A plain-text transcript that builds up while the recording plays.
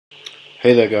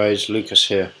Hey there guys, Lucas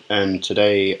here, and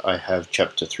today I have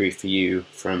chapter 3 for you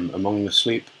from Among the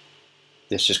Sleep.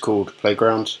 This is called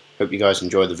Playground. Hope you guys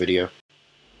enjoy the video.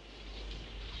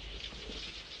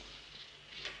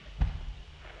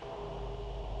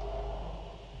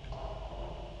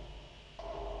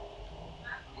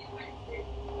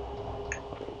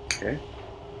 Okay.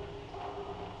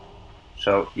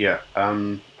 So yeah,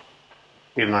 even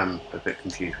I'm a bit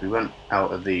confused. We went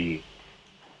out of the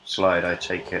slide, I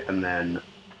take it, and then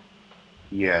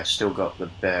yeah, still got the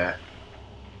bear.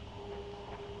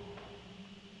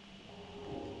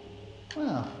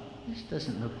 Well, this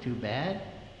doesn't look too bad.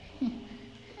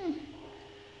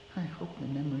 I hope the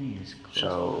memory is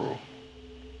close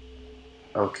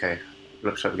by. Okay,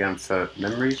 looks like we're going for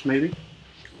memories maybe?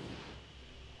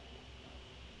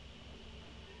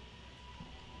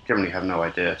 Generally have no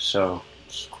idea, so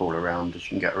just crawl around as you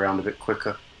can get around a bit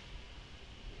quicker.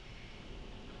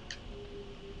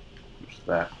 What's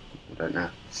that? I don't know.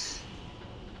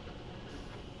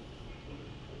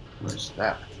 What's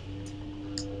that?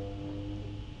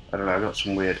 I don't know, I got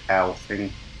some weird owl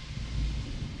thing.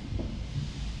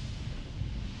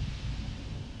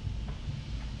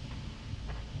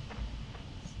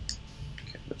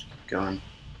 Okay, let's keep going.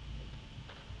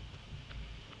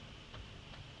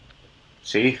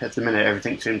 See, at the minute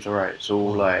everything seems alright. It's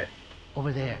all like...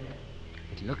 Over there.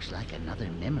 It looks like another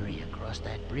memory across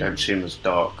that bridge. Don't seem as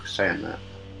dark saying that.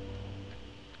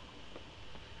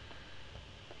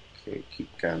 Okay, keep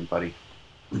going, buddy.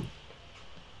 Look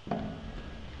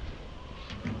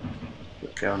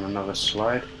down another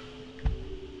slide.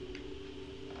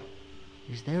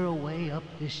 Is there a way up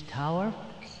this tower?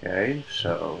 Okay,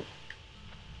 so...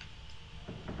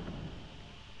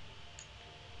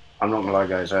 I'm not gonna lie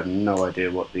guys, I have no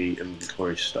idea what the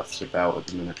inventory stuff's about at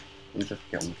the minute. Let me just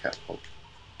get on the catapult.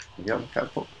 Can you get on the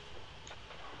catapult?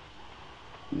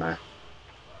 No.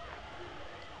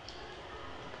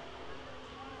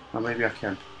 Oh, maybe I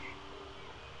can.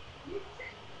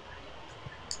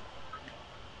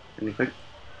 Anything?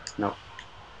 No.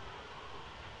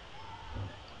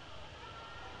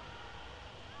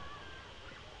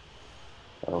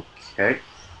 Okay.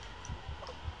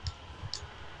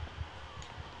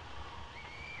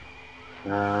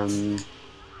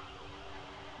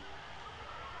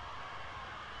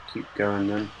 Keep going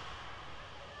then.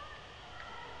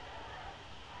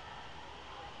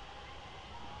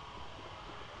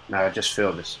 No, I just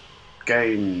feel this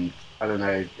game, I don't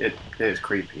know, it is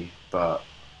creepy, but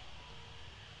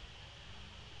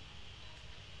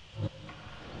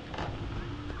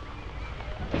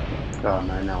oh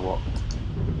no, now what?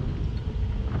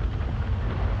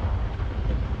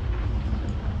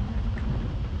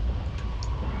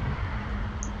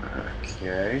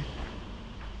 Okay.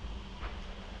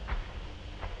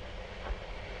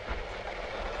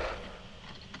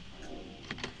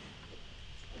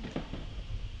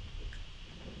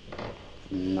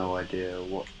 No idea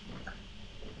what.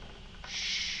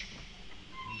 Shh.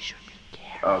 We should be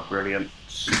careful. Oh, brilliant.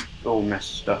 It's all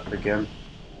messed up again.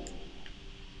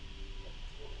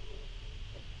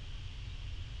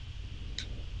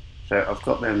 So I've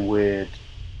got them weird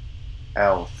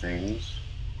owl things.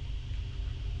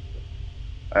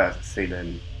 I have a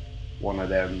feeling one of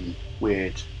them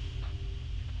weird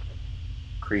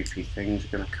creepy things are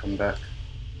going to come back.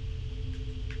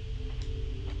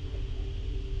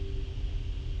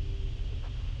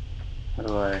 How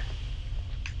do I...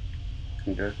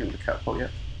 Can I do anything with the catapult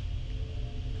yet?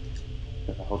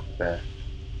 If I hold it there.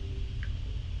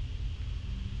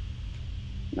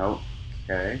 No.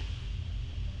 Okay.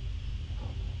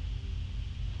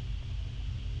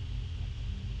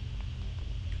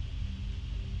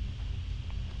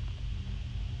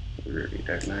 I really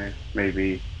don't know.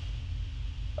 Maybe...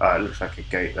 Ah, it looks like a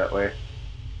gate that way.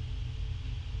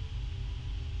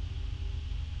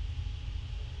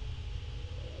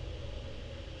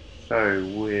 So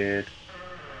weird.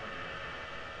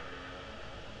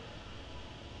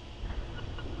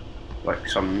 Like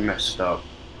some messed up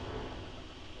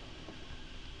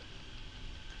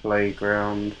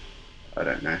playground. I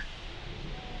don't know.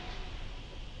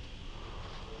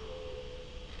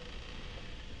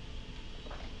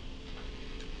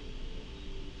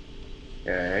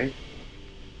 Okay.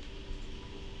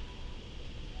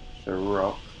 It's a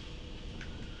rock.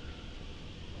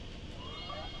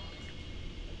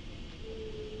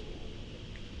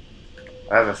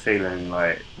 I have a feeling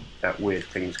like that weird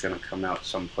thing's gonna come out at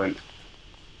some point.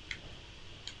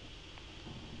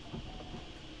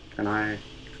 Can I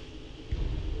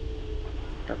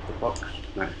grab the box?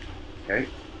 No. Okay.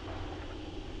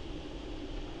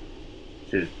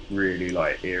 This is really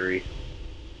like eerie.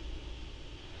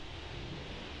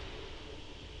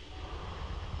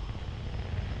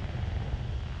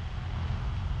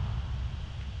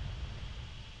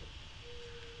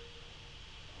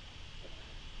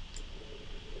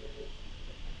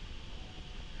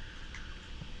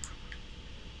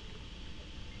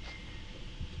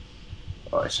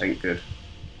 Oh, this ain't good.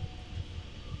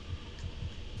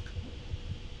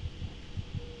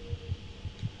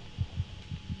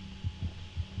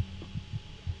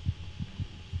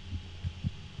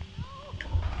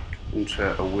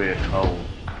 Into a weird hole.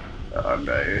 Oh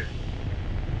no.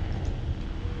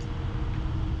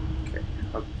 Okay,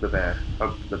 hug the bear,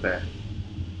 hug the bear.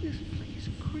 This place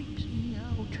creeps me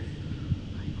out.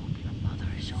 I hope your mother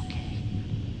is okay.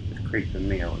 It's creeping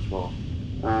me out as well.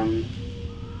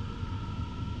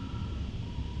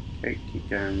 Okay, keep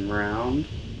going round.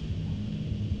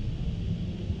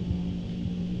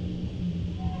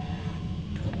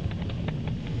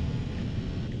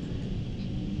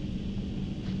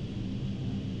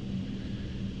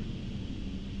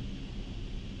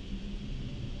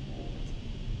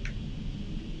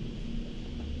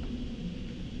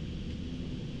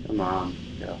 Come on,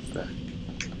 get off there.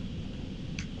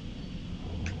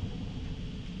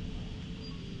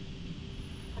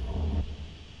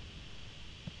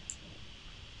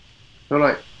 I feel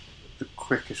like the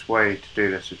quickest way to do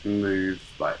this is move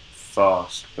like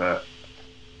fast, but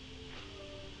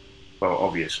well,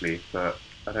 obviously, but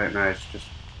I don't know. It's just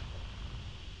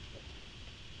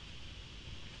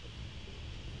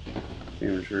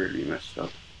seems really messed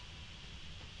up.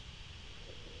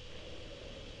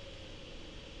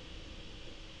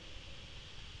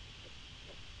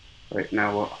 Wait,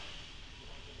 now what?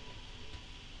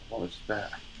 What was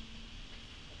that?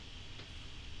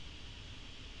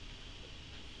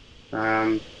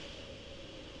 I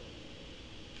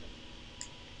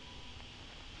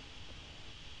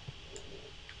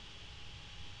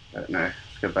don't know.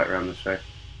 Let's go back around this way.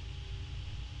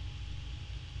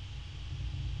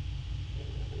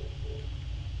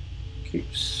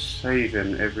 Keep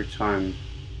saving every time.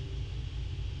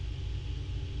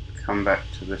 Come back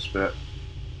to this bit.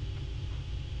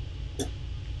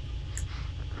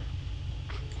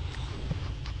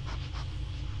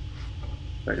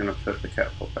 They're gonna put the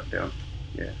catapult back down.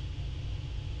 Yeah.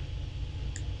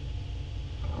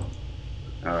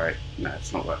 Alright, no,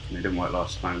 it's not working. It didn't work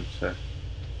last time, so.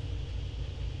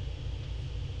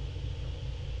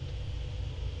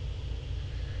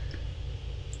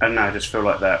 I don't know, I just feel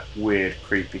like that weird,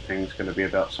 creepy thing's gonna be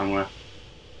about somewhere.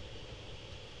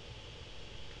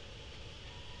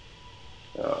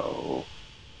 Oh.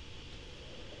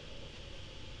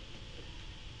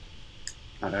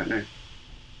 I don't know.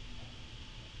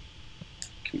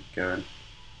 Keep going.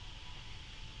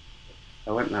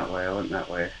 I went that way, I went that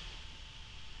way.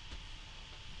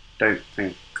 Don't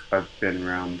think I've been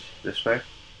round this way.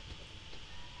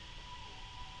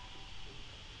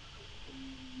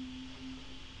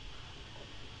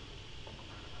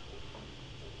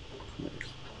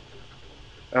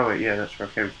 Oh wait, yeah, that's where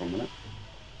I came from, isn't it?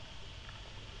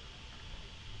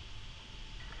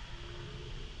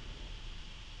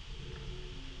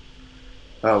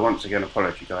 Once again,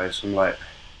 apology guys, I'm like,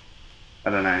 I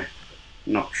don't know,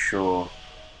 not sure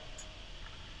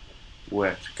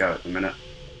where to go at the minute.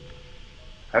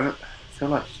 I feel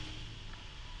like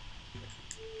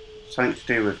something to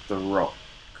do with the rock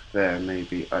there,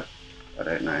 maybe, I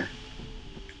don't know.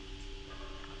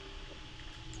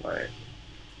 Like,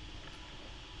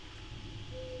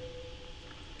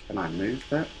 can I move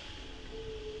that?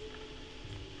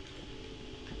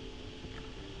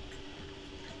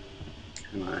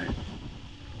 Can I?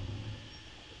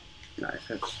 No, that's,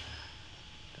 don't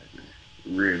know.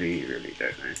 Really, really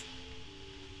don't know.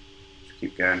 Just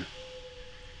keep going.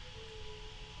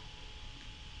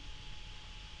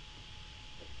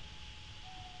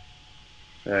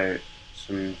 So,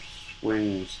 some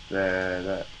swings there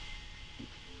that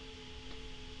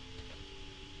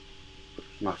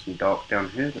looks nice and dark down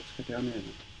here. Let's go down here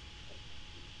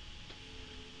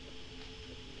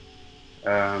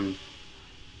then.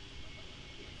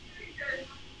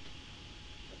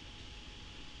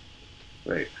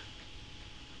 Wait,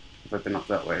 have I been up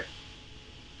that way?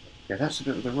 Yeah, that's a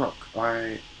bit of the rock.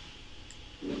 I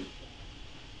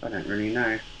don't really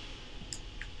know.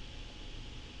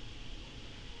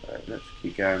 Right, let's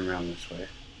keep going around this way.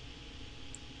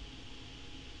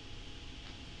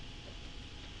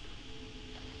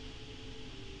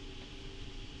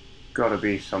 Gotta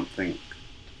be something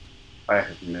I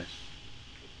have missed.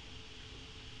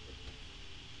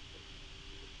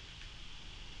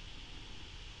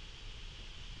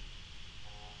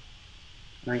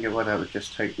 I don't get why that would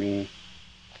just take me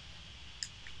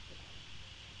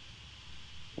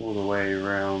all the way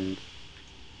around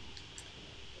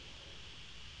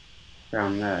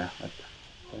there. I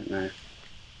don't know.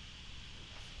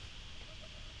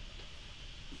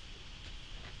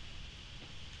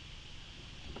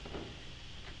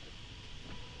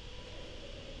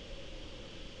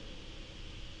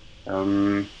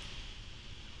 Any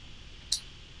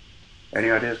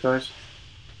ideas, guys?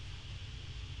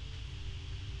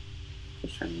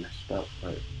 Just so messed up.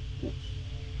 Right. Oops.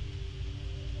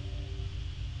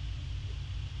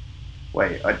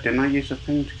 Wait, didn't I use the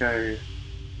thing to go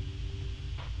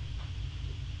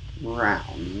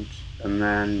round and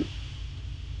then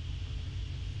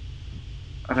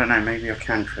I don't know, maybe I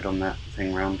can tread on that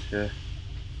thing round here.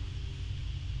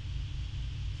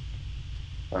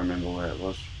 I remember where it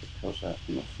was. What was that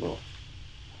on the floor?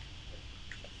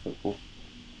 Football.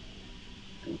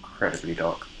 Incredibly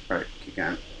dark. Right, keep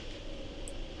going.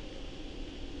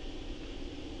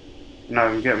 No,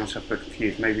 I'm getting myself a bit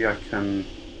confused. Maybe I can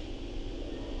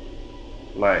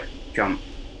like jump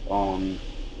on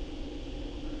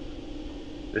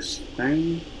this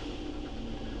thing.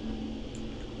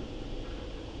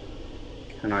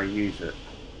 Can I use it?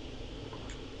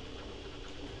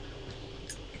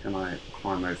 Can I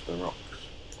climb over the rocks?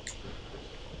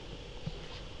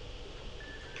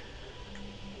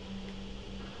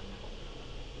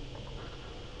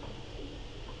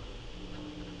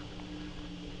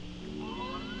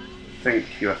 I think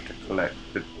you have to collect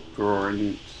the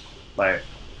drawings, like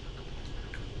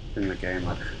in the game.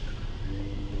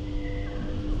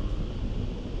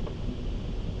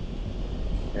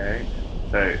 Okay,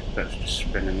 so that's just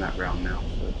spinning that round now.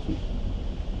 So it's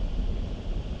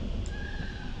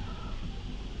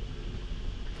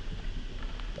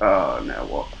oh, now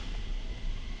what?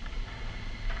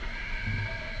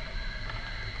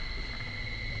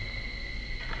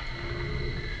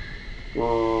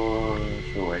 Oh,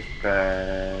 it's always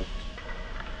bad.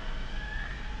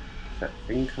 Is that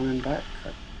thing coming back?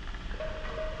 I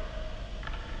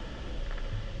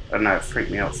don't know, it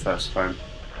freaked me out first time.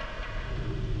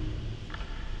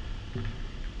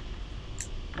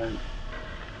 I'm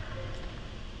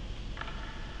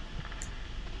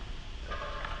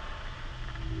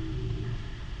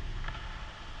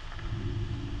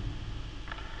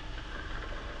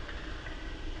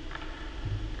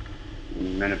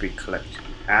meant to be collecting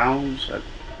owls.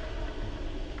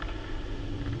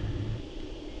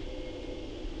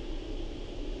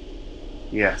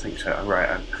 Yeah, I think so.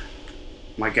 Right.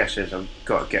 My guess is I've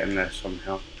got to get in there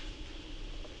somehow.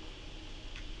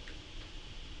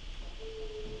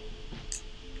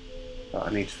 But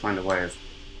I need to find a way of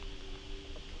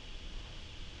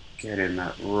getting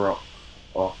that rock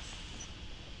off.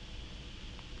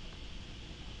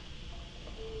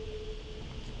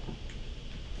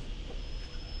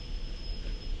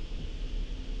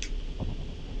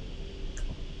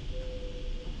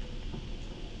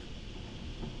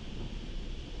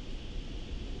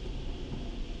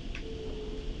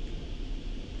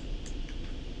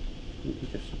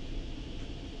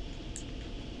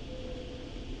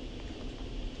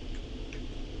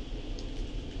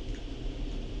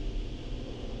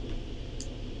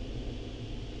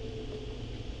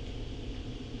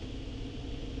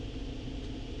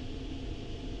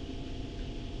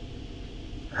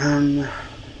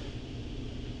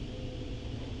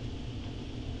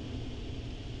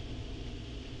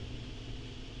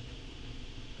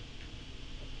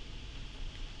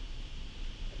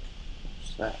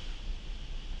 What's that?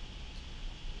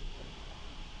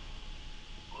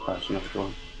 Oh, that's another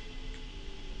one.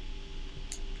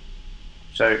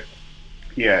 So,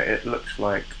 yeah, it looks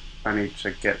like I need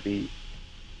to get the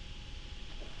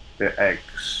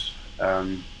eggs,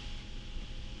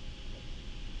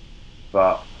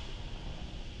 but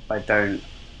I don't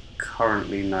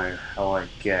currently know how I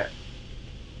get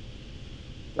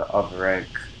the other egg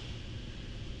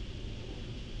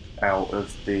out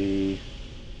of the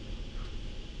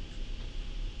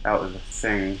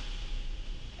thing.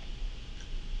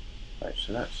 Right,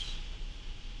 so that's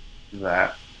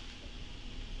that.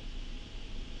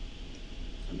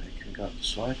 And then it can go up the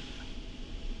slide.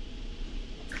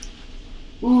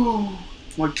 Ooh,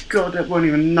 my god, that wasn't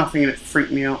even nothing and it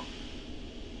freaked me out.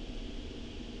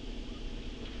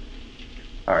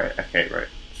 Alright, okay, right.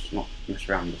 Let's not mess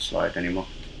around with the slide anymore.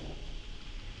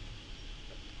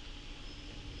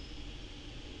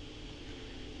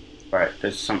 Right,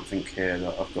 there's something here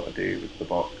that I've got to do with the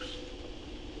box.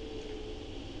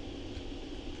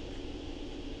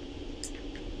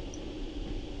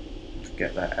 To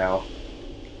get that out.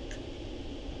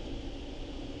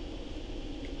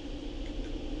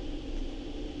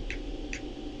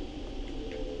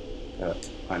 But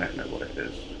I don't know what it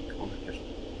is.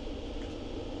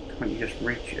 Can't you just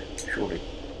reach it, surely?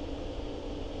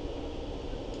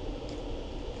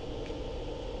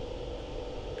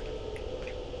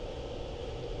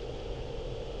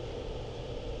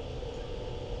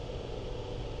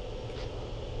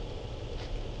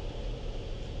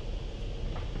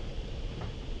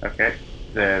 Okay,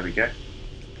 there we go.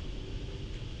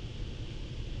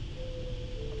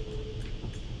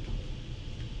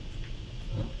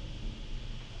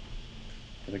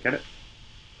 Did I get it?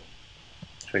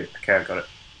 Sweet, okay, I got it.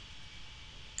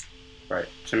 Right,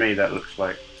 to me that looks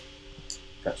like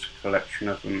that's a collection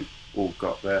of them all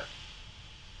got there.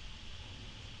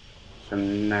 So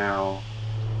now,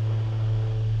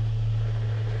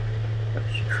 let's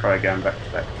try going back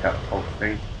to that catapult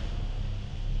thing.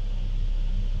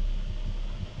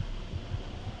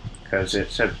 Because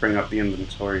it said bring up the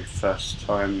inventory first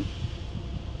time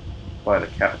by the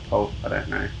catapult, I don't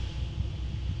know.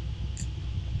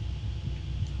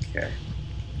 Okay.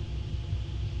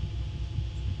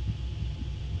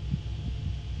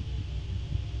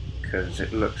 Because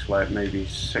it looks like maybe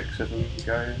 6 of them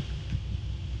go.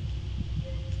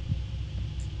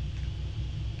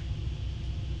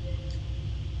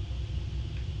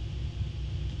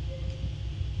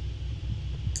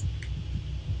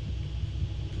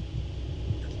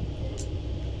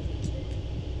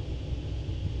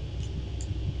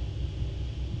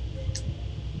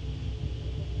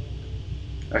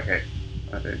 Okay,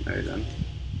 I don't know then.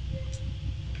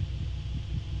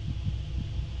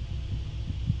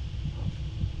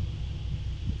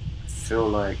 I feel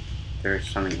like there is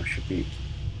something I should be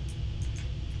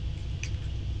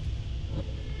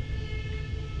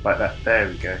like that. There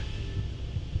we go.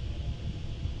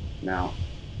 Now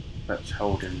let's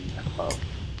hold in above.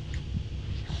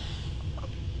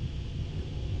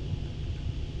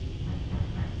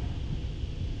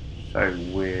 So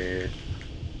weird.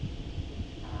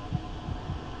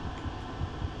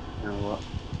 You know what?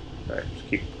 Right, just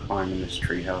keep climbing this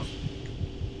treehouse.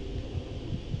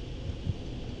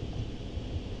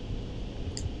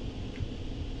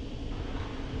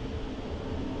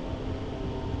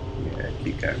 Yeah,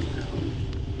 keep going now.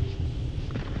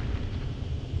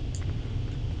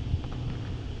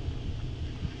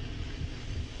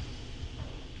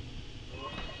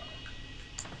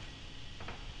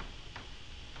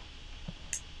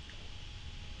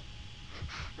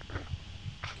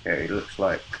 Okay, looks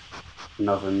like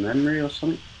another memory or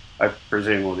something. I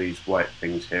presume all these white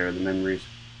things here are the memories.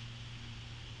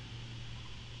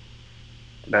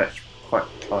 That's quite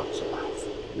hard to... Oh,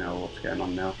 fucking hell, what's going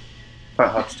on now? Quite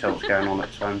hard to tell what's going on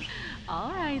at times.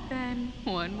 All right then,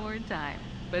 one more time.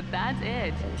 But that's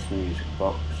it. There's the music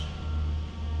box.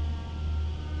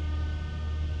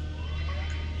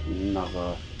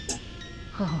 Another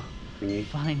Oh, thingy.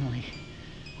 finally.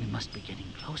 We must be getting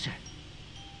closer.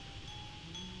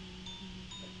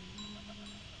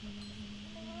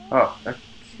 Oh,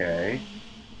 okay.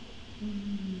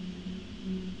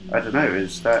 I don't know,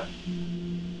 is that...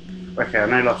 Okay, I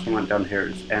know last time I went down here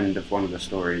it was end of one of the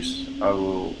stories. I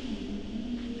will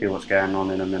see what's going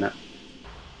on in a minute.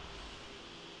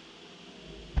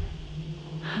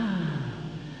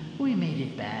 We made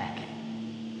it back.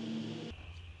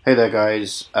 Hey there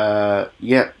guys,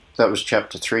 yeah, that was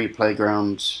chapter 3,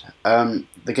 Playground.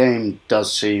 The game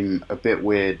does seem a bit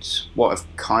weird. What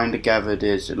I've kind of gathered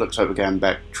is it looks like we're going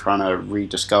back trying to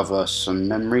rediscover some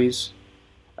memories.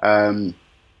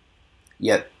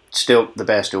 Yet still, the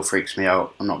bear still freaks me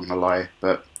out, I'm not going to lie,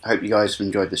 but I hope you guys have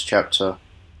enjoyed this chapter,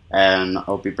 and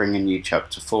I'll be bringing you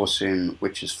chapter 4 soon,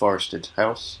 which is Forested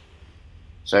House.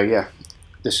 So yeah,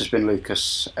 this has been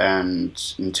Lucas, and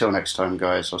until next time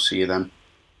guys, I'll see you then.